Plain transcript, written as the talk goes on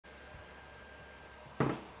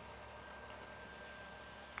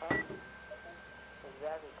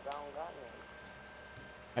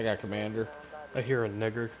I got commander. I hear a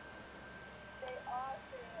nigger.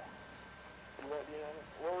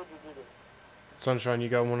 What would you do to? Sunshine, you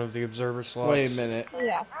got one of the observer slots? Wait a minute.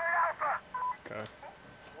 Yeah. Okay.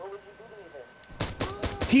 What would you do to me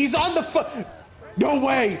then? He's on the No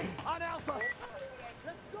way!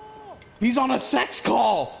 He's on a sex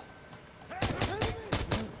call!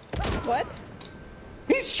 What?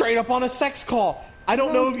 He's straight up on a sex call! I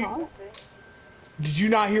don't know if you... Not. Did you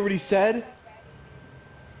not hear what he said?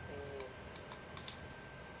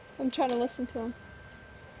 I'm trying to listen to him.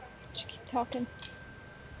 Just keep talking.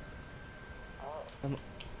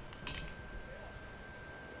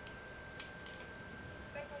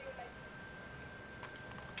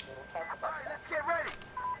 Alright, let's get ready.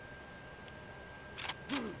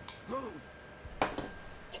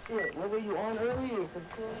 Shit, what were you on earlier? Because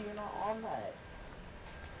clearly you're not on that.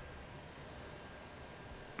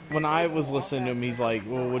 When I was listening to him, he's like,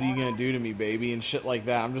 well, what are you gonna do to me, baby? And shit like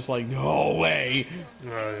that. I'm just like, no way! Oh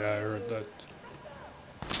yeah, I heard that.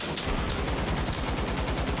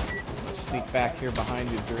 Let's sneak back here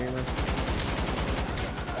behind you, Dreamer.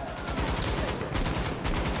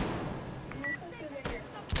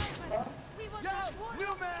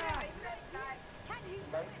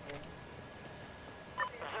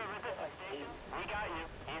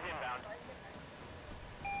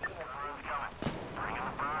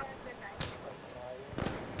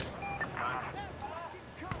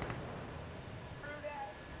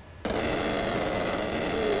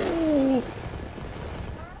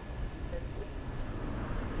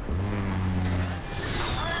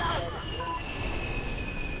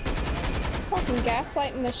 Fucking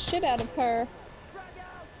gaslighting the shit out of her.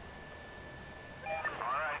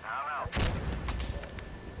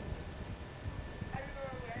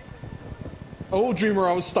 Oh, Dreamer,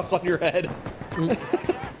 I was stuck on your head.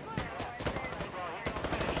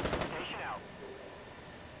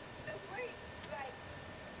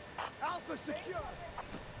 Alpha secure.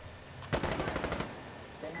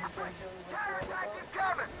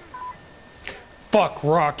 Fuck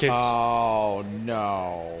rockets! Oh,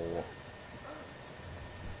 no.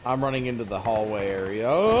 I'm running into the hallway area.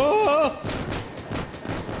 Oh!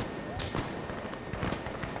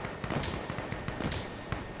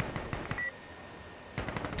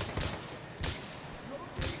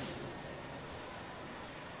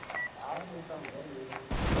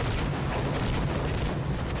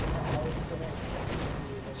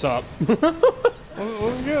 What's up?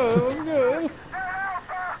 What's good? What's good?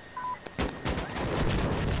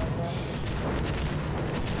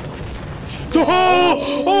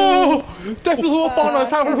 Oh! Oh! That blew up on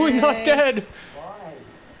us! How are we not dead?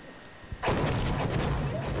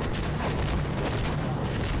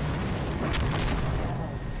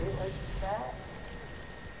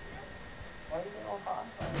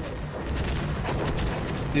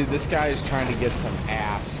 Dude, this guy is trying to get some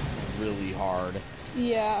ass really hard.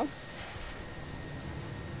 Yeah.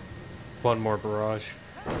 One more barrage.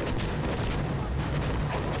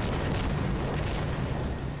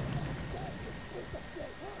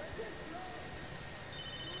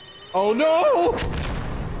 Oh no!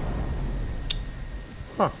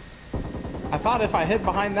 Huh. I thought if I hid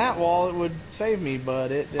behind that wall it would save me, but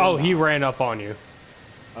it didn't. Oh, he ran up on you.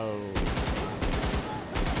 Oh.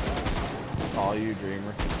 All you,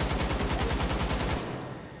 Dreamer.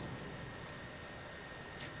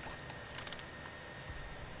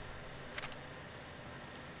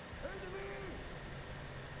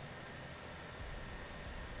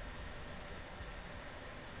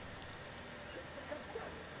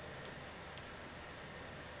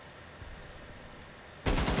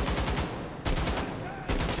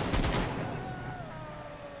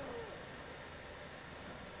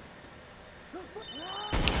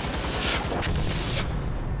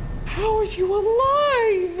 How are you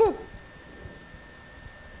alive?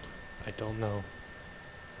 I don't know.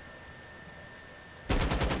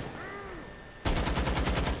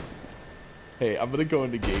 Hey, I'm gonna go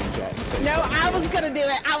into game chat and say No, something. I was gonna do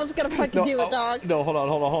it. I was gonna fucking do it, dog. No, hold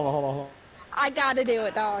on. I gotta do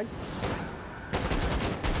it, dog.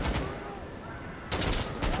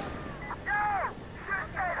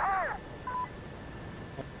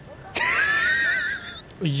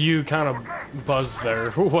 You kind of buzzed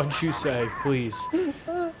there. What'd you say, please?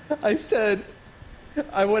 I said,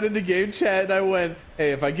 I went into game chat and I went,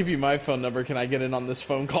 hey, if I give you my phone number, can I get in on this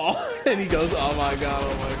phone call? And he goes, oh my god.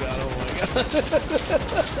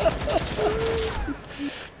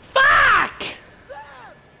 Fuck!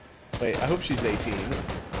 Wait, I hope she's 18.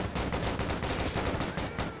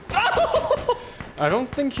 I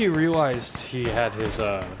don't think he realized he had his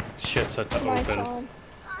shit set to My open. phone.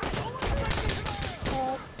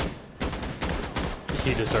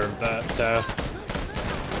 He deserved that death.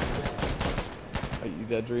 Are you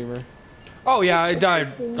dead, Dreamer? Oh yeah, I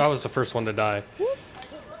died. I was the first one to die.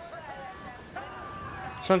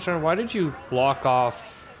 Sunshine, why did you block off?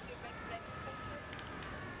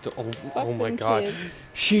 Oh my god. Kids.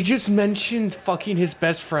 She just mentioned fucking his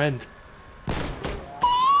best friend.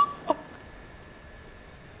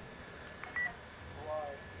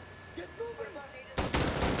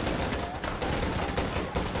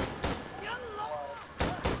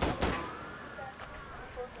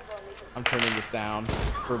 I'm turning this down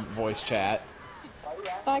for voice chat.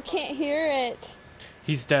 I can't hear it.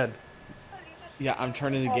 He's dead. Yeah, I'm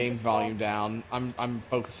turning the I'll game just volume down. I'm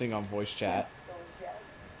focusing on voice chat.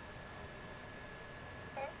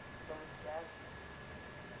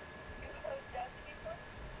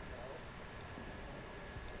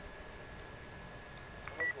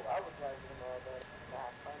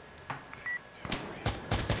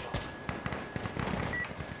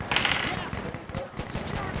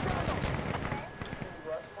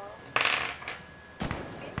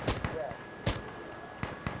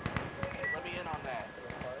 Let me in on that.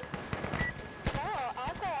 No,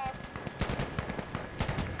 I'll go off.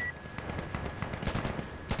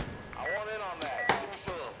 I want in on that. Give me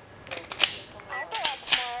some. I'll go out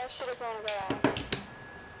tomorrow. She doesn't want to go out.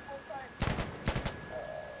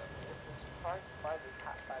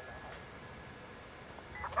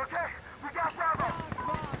 Okay, we got Bravo.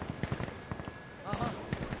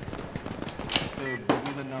 Dude, give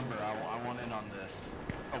me the number. I want in on this.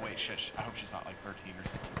 Oh wait, shit. I hope she's not like 13 or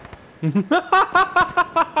something.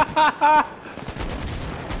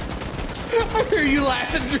 I hear you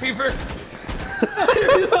laughing, Dreamer. I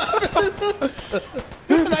hear you laughing.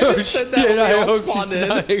 And I just said that when we all spawned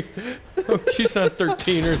in. I hope she's not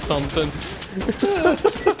 13 or something.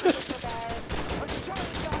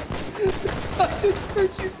 I just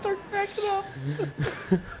heard you start cracking up.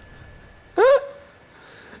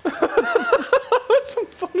 That's some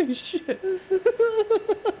funny shit.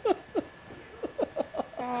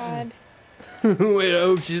 God. Wait, I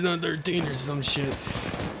hope she's not 13 or some shit.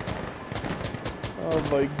 Oh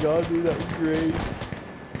my god, dude, that was great.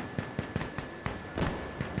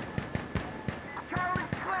 Charlie,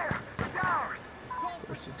 clear. It's ours.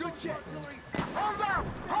 Good shit. Hold up.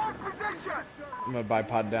 Hold position. I'm gonna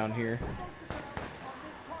bipod down here.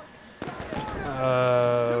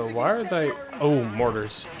 Why are they? Oh,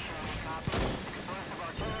 mortars.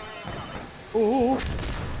 Ooh.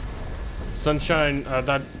 Sunshine,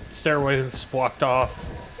 that stairway is blocked off.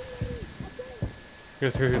 Go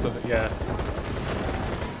through the, yeah.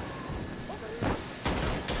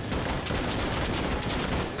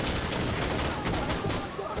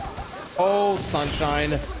 Oh, sunshine.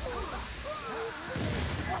 Did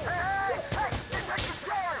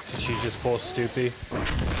she just pull Stoopy?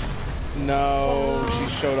 No, she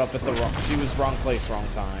showed up at the wrong. She was wrong place, wrong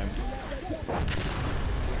time.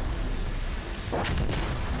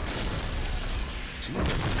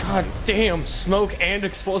 Jesus. God damn, smoke and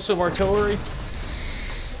explosive artillery.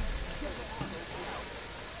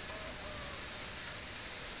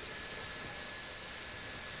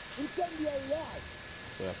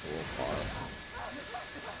 That's a little far.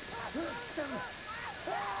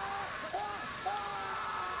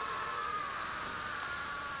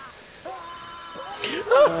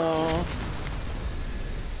 Oh.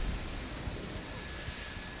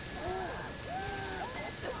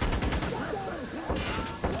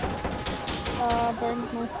 I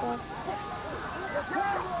burned myself.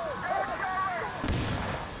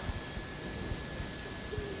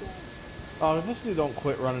 Oh, if this dude don't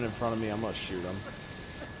quit running in front of me, I'm gonna shoot him.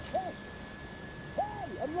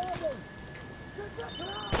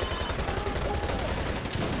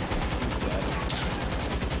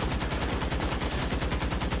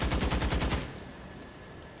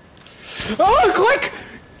 Oh, click!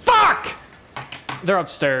 Fuck! They're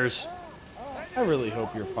upstairs. I really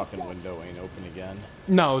hope your fucking window ain't open again.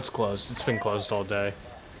 No, it's closed. It's been closed all day.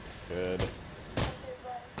 Good.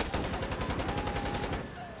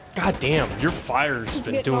 God damn, your fire's He's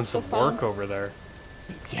been getting doing off some the phone. work over there.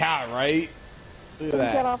 Yeah, right? Look at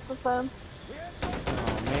Get that. off the phone.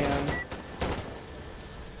 Oh, man.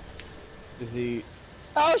 Is he...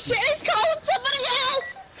 Oh shit, he's calling somebody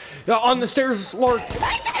else! Yeah, on the stairs, Lord.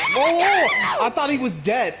 Oh! I thought he was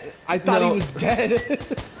dead. I thought he No. was dead.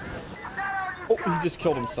 Oh, he just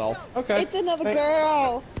killed himself. Okay. It's another Hey.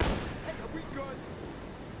 girl!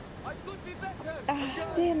 Ah,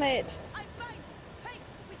 damn it.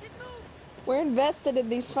 We're invested in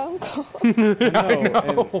these phone calls. I No,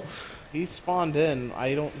 know. and he spawned in.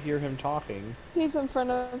 I don't hear him talking. He's in front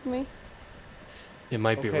of me. It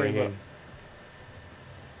might be Okay, ringing.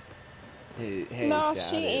 Hey, No, Shadi.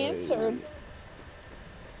 she answered.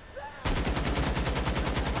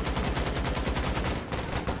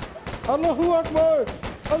 Allahu Akbar!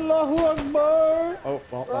 Allahu Akbar! Oh,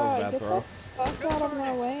 well, that was a Right, bad get throw. the fuck out of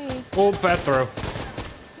my way. Oh, bad throw.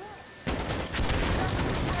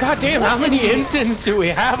 God damn, how many incidents do we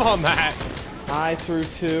have on that? I threw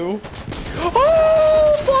 2. Oh,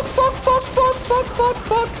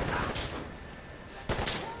 fuck.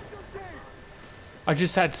 I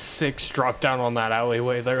just had 6 drop down on that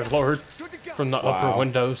alleyway there, Lord, from the upper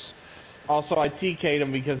windows. Also, I TK'd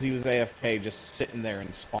him because he was AFK, just sitting there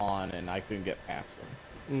in spawn, and I couldn't get past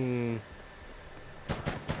him.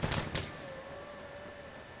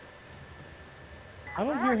 I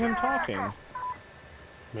don't hear him talking.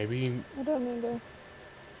 Maybe I don't either.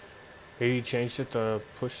 he changed it to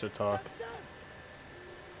push to talk.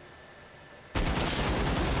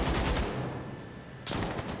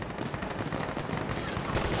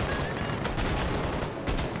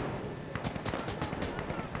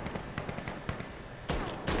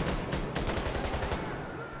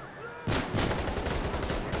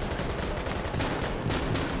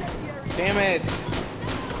 Damn it!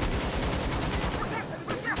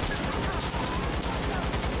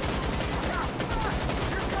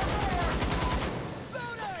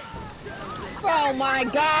 Oh my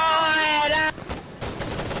god!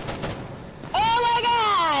 Oh my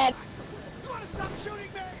god! You wanna stop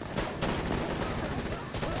shooting me?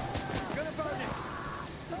 Gonna burn it.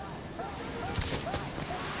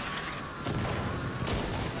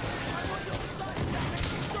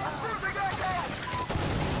 Stop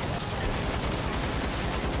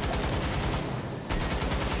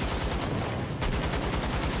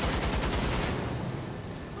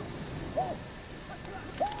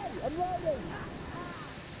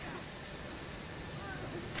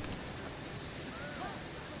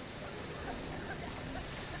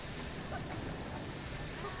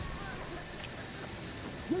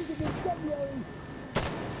losing echo!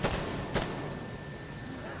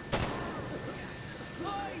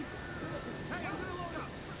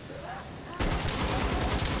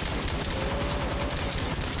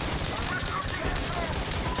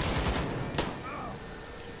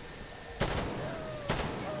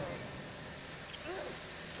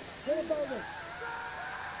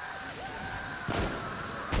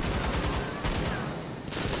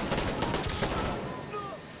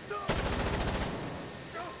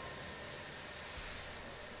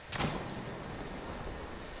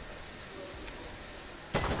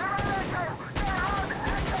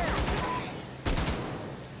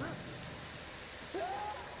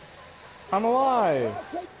 I'm alive!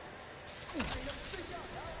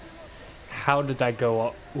 How did that go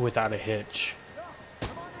up without a hitch?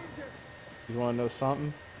 You wanna know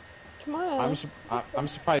something? Come on. I'm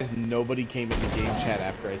surprised nobody came in the game chat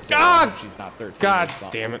after I said God! I hope she's not 13 God or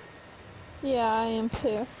something. damn it. Yeah, I am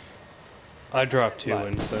too. I dropped 2 What?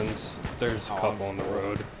 incense. There's a couple on the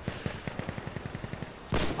road.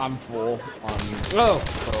 I'm full on Oh!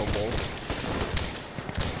 throwables.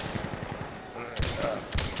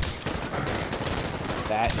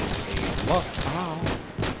 That is a look. Ow.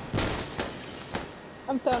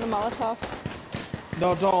 I'm throwing a Molotov.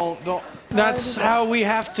 No, don't. That's how we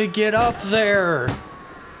have to get up there!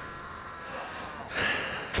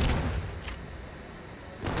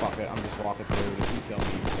 Fuck it, I'm just walking through. If you kill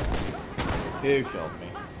me, you killed me.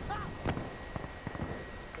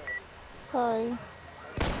 Sorry.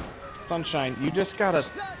 Sunshine, you just gotta.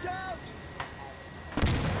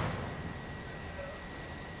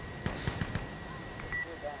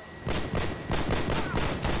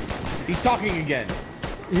 He's talking again.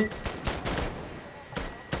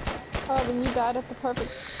 Oh, then you died at the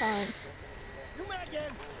perfect time. You mad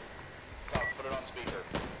again? Put it on speaker.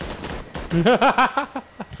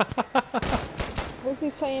 What's he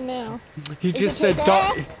saying now? He Is just it said your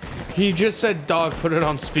dog. girl? He just said dog, put it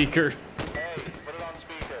on speaker. Hey, put it on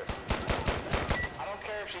speaker. I don't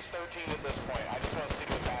care if she's 13 at this point. I just want to see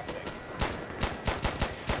what's happening.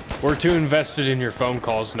 We're too invested in your phone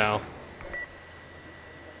calls now.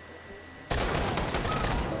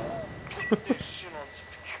 Put this shit on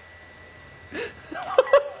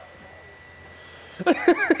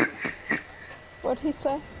speaker. What'd he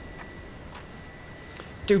say?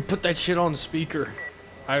 Dude, put that shit on speaker.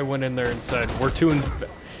 I went in there and said, we're too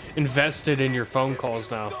invested in your phone calls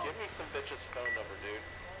now. Give me some bitch's phone number,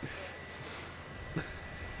 dude.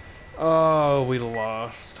 Oh, we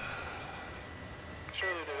lost.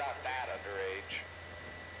 Surely they're not that underage.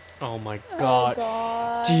 Oh my god. Oh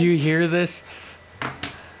god. Do you hear this?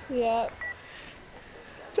 Yep.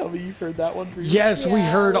 Tell me you heard that one, too. Yes, we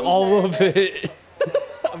Yeah, heard we all heard of it.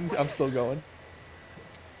 I'm still going.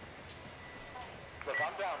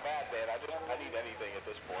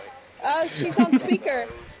 she's on speaker.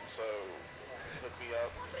 So, hook me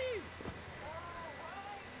up.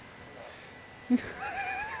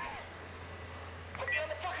 Put me on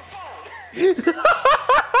the fucking phone!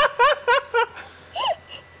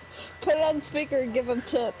 Put it on speaker and give him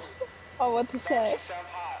tips on what to say. She sounds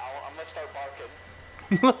hot. I'm gonna start barking.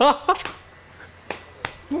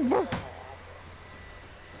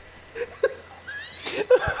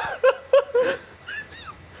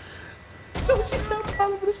 No, she's not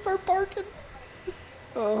I'm gonna start barking.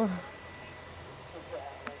 Oh.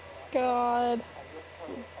 God.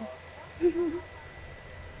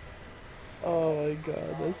 Oh my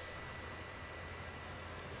god, this.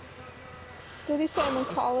 Did he say I'm in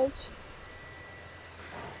college?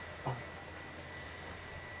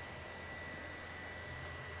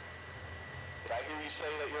 Did I hear you say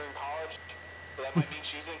that you're in college? So that might mean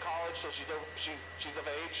she's in college, so she's of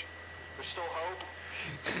age. There's still hope.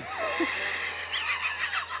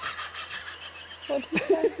 What'd he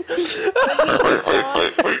say?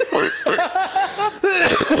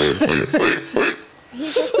 He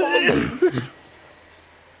just won.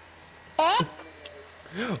 Ah!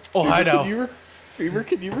 Oh, I know. Fever,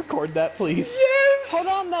 can you record that, please? Yes! Hold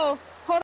on though.